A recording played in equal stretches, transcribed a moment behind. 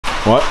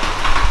What?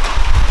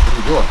 What are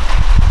you doing?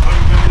 How are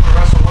you gonna get the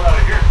rest of what out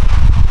of here?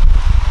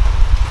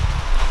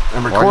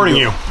 I'm recording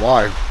you.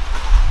 Why?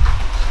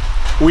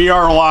 We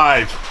are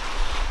live.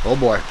 Oh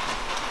boy.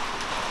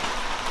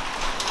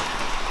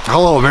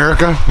 Hello,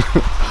 America.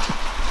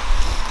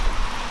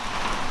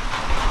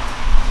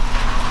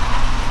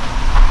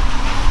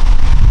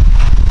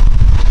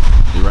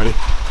 You ready?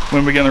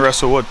 When are we getting the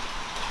rest of the wood?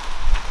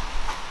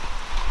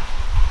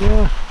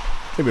 Yeah,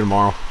 maybe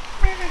tomorrow.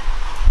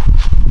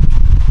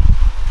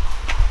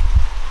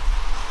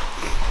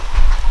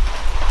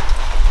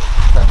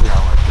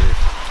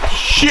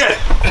 Shit!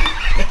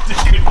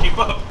 Just couldn't keep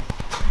up.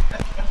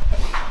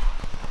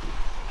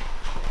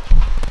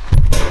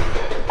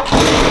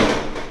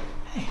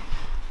 Hey.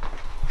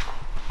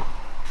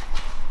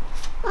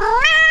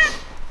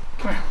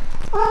 Come here.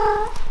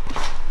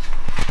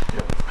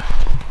 Yep.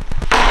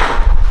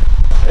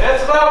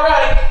 That's about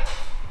right.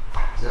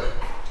 Yep.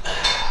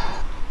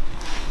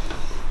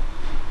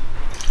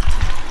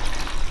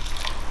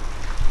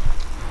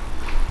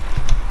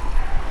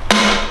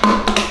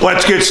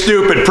 Let's get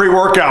stupid.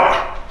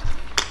 Pre-workout.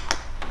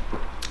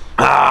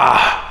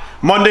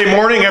 Monday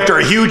morning after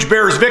a huge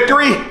Bears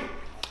victory,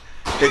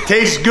 it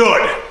tastes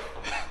good.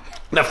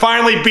 To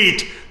finally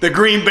beat the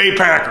Green Bay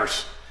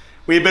Packers.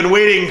 We've been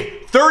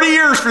waiting 30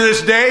 years for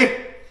this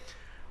day.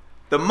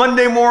 The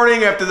Monday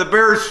morning after the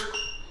Bears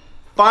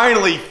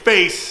finally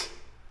face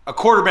a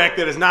quarterback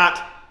that is not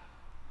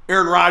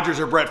Aaron Rodgers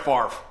or Brett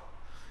Favre.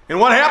 And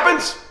what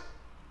happens?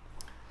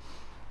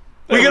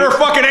 We get our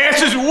fucking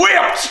asses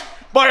whipped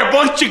by a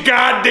bunch of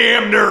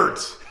goddamn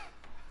nerds.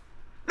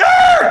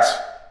 Nerds!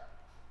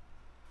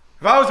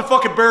 If I was the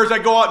fucking Bears,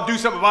 I'd go out and do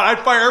something about it.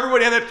 I'd fire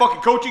everybody on that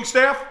fucking coaching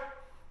staff.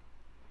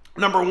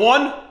 Number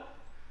one,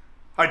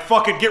 I'd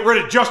fucking get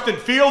rid of Justin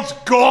Fields.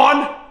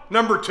 Gone.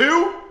 Number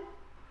two,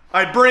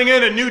 I'd bring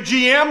in a new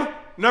GM.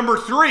 Number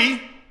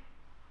three,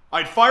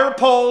 I'd fire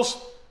Poles.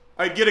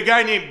 I'd get a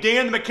guy named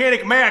Dan the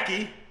Mechanic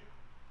Mackey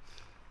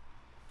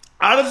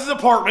out of his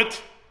apartment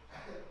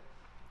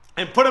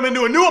and put him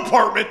into a new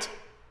apartment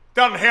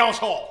down in Hales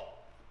Hall.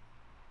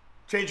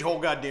 Change the whole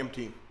goddamn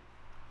team.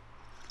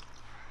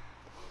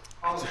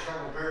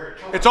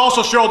 It's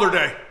also shoulder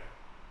day.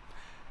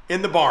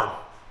 In the barn.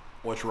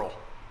 Let's roll.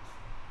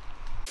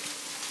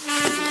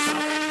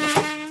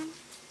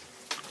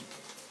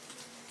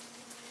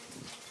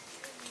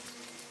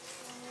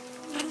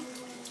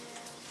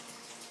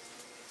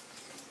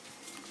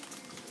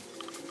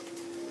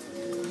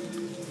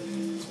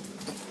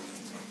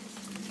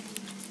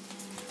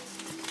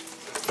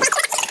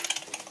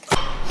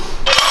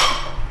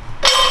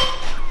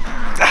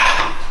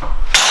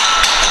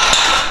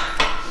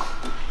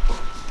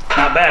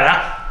 Not bad,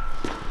 huh?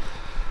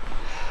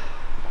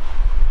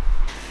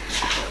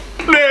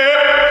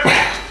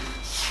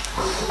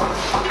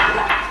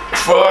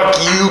 Fuck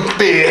you,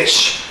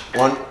 bitch.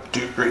 1,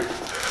 2, 3.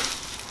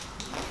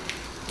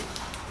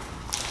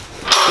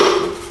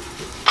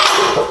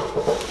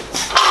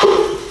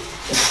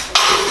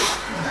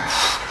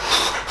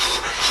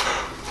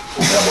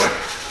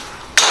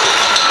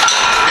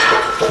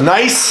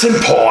 Nice and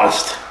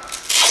paused.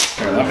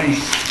 Here, let me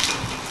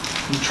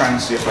try and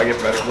see if I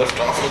get better lift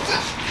off with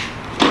this.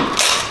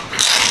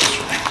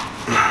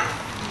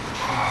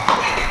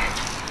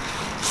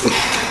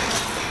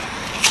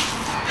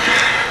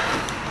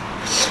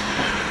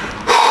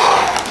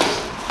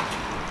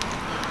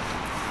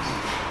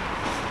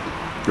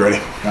 You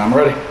ready? I'm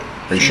ready.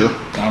 Are you sure?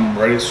 I'm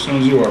ready as soon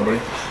as you are, buddy.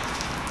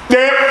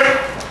 Yeah.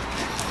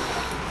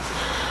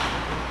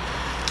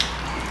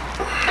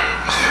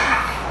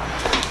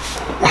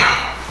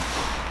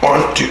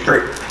 One, two,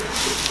 three.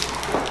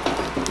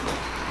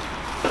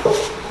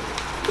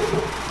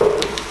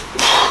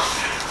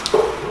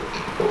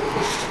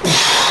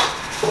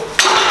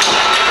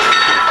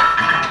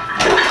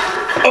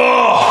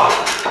 Oh!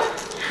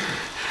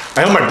 I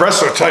held my breath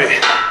so tight.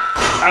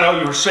 I know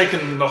you were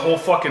shaking the whole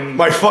fucking.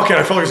 I felt like I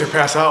was gonna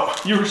pass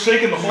out. You were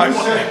shaking the whole. I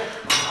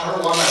don't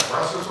know why my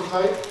breasts are so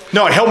tight.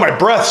 No, I held my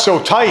breath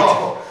so tight.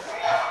 Oh.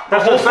 The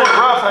whole breath,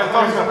 I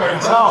thought I was gonna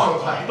pass out.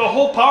 So tight. The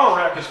whole power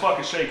rack is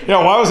fucking shaking.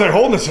 Yeah, why was I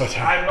holding it so tight?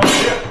 I have no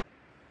idea.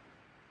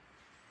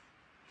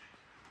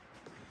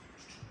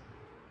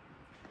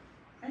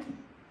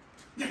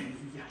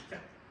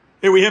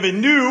 Hey, we have a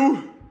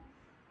new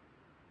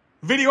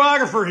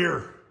videographer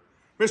here,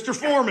 Mr.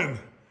 Foreman,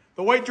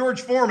 the White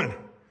George Foreman.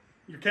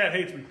 Your cat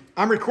hates me.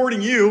 I'm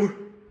recording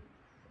you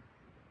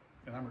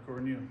And I'm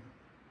recording you.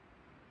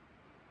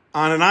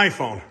 on an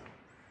iPhone.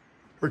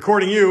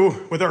 Recording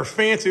you with our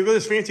fancy, look at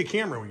this fancy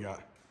camera we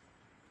got.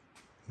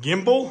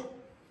 Gimbal?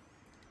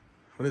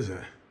 What is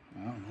that?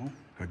 I don't know.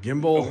 A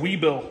gimbal, A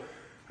Weebill.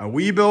 a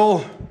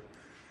Weebill,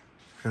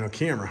 and a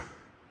camera.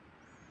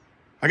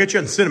 I got you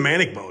on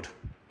cinematic mode.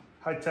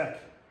 High tech.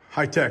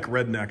 High tech,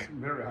 redneck.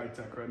 Very high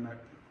tech redneck.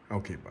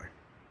 Okay, bye.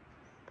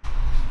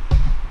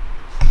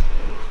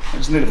 I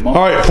just need a bump.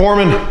 All right,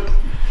 Foreman.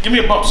 Give me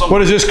a bump. Something.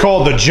 What is this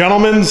called? The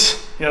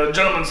gentleman's? Yeah, the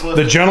gentleman's lift.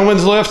 The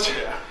gentleman's lift?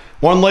 Yeah.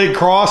 One leg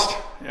crossed?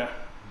 Yeah.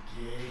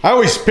 I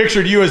always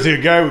pictured you as the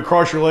guy who would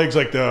cross your legs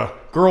like the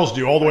girls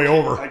do all the way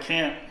over. I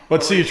can't.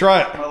 Let's see you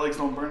try it. My legs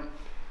don't burn.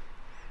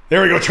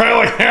 There we go. Try it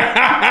like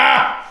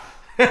that.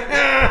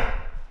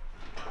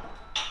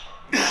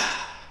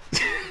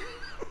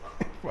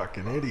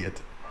 Fucking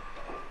idiot.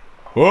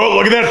 Whoa,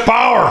 look at that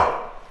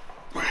power.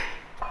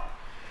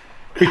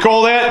 We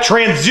call that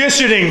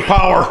transitioning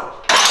power.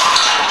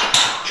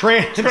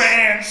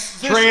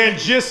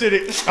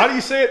 Transitioning. How do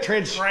you say it?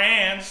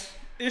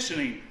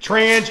 Transitioning.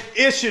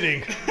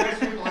 Transitioning.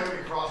 Next week we'll have me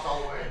cross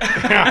all the way.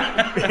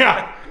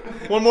 Yeah.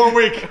 One more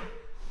week.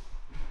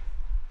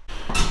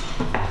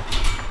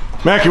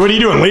 Mackie, what are you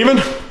doing? Leaving?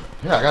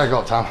 Yeah, I gotta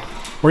go, Tom.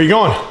 Where are you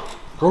going?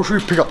 Grocery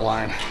pickup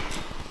line.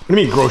 What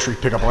do you mean grocery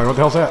pickup line? What the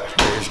hell's that?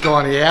 You just go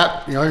on the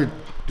app, you know, you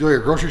do your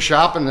grocery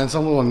shopping, and then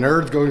some little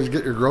nerds go to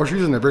get your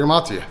groceries and they bring them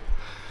out to you.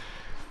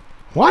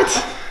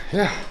 What?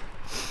 Yeah.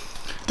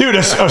 Dude,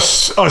 a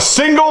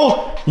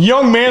single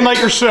young man like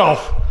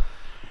yourself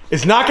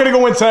is not going to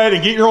go inside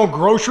and get your own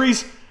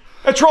groceries.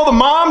 That's where all the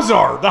moms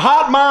are, the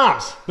hot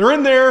moms. They're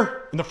in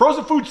there in the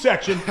frozen food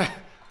section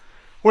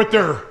with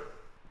their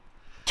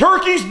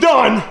turkeys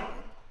done.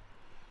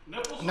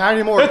 Not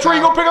anymore. That's where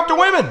you go pick up the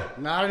women.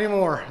 Not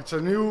anymore. It's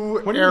a new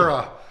What do you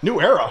era. mean?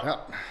 New era? Yep.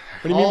 What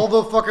do you mean? All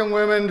the fucking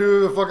women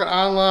do the fucking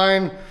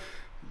online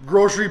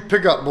grocery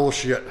pickup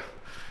bullshit.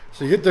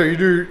 So you get there,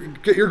 you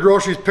get your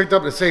groceries picked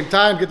up at the same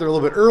time, get there a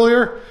little bit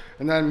earlier,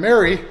 and then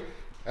Mary,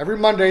 every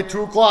Monday,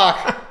 2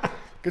 o'clock,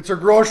 gets her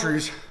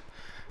groceries.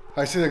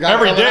 I see the guy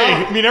Every coming day?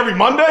 out. You mean every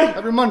Monday?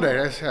 Every Monday.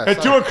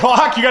 At 2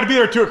 o'clock? You got to be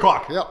there at 2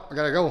 o'clock. Yep, I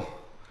gotta go.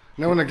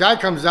 And then when the guy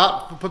comes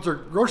out, puts her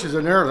groceries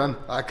in there, then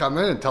I come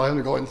in and tell him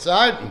to go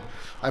inside, and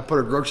I put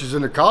her groceries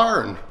in the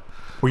car, and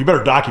Well, you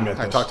better document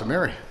this. I talk to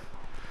Mary.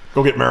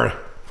 Go get Mary.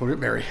 Go get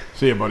Mary.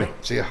 See ya, buddy.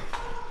 See ya.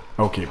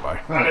 Okay,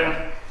 bye.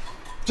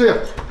 See ya.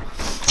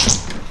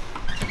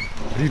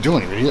 What are you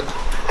doing, you idiot?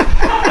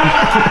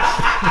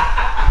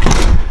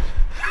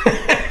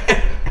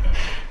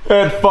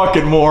 That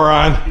fucking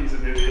moron. He's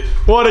an idiot.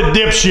 What a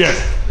dipshit.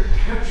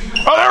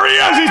 Oh, there he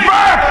is. He's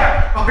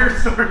back. Oh, you're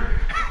sorry.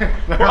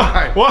 Never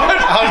mind. What?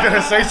 I was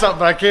gonna say something,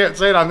 but I can't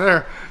say it on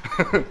there.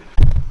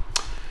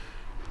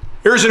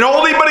 Here's an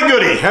oldie but a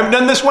goodie. Haven't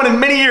done this one in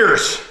many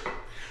years.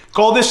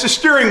 Call this the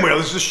steering wheel.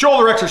 This is a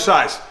shoulder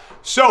exercise.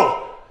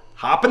 So,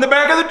 hop in the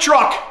back of the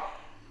truck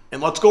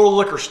and let's go to the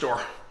liquor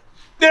store.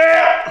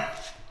 Yeah.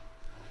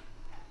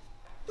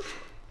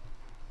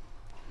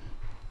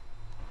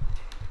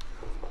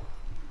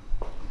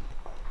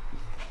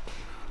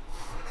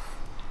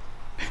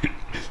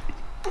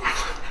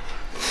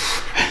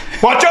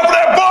 Watch out for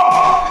that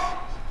bump!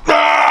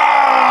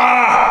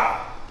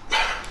 Ah!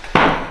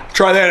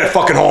 Try that at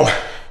fucking home.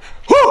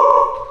 Woo!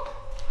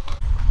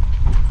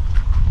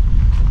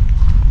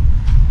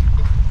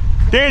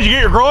 Dan, did you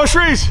get your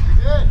groceries?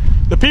 Yeah.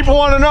 The people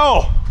want to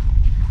know.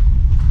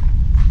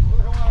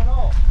 What the hell I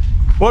know?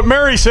 What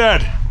Mary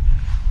said.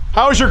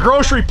 How was your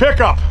grocery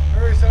pickup?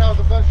 Mary said I was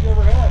the best you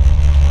ever had.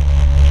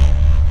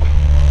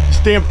 This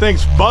damn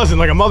thing's buzzing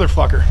like a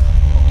motherfucker.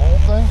 The whole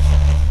thing?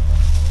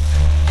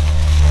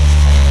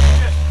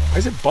 Why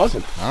is it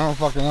buzzing? I don't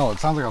fucking know. It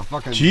sounds like a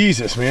fucking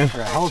Jesus, man. like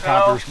a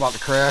helicopter's about to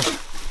crash.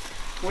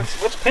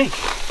 What's pink?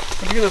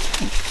 What'd you get this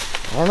pink?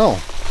 I don't know.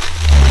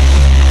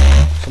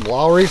 Some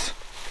Lowry's.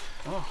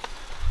 Oh.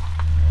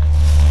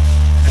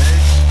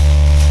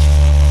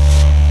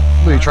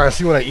 What, you trying to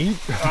see what I eat?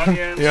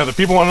 Onions. Yeah, the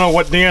people want to know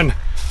what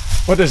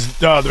does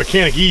the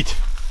mechanic eat?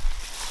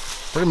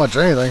 Pretty much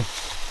anything.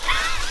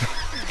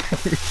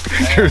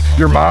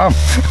 Your mom.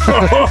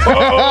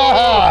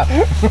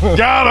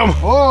 Got him.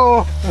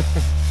 Whoa.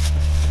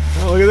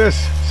 Oh, look at this.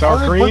 Sour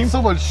They cream. put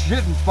so much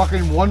shit in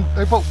fucking one.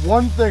 They put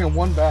one thing in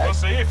one Well, bag.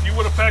 see, if you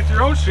would have packed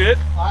your own shit,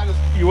 I just,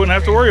 you wouldn't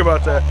have to worry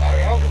about that. I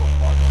don't give a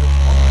fuck.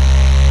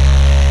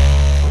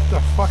 What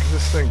the fuck is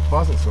this thing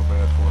buzzing so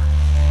bad for?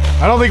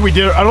 I don't think we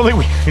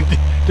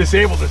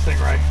disabled this thing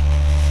right.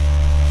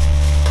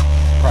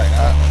 Probably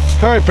not.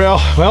 All right, pal.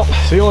 Well,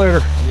 see you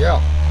later. Yeah.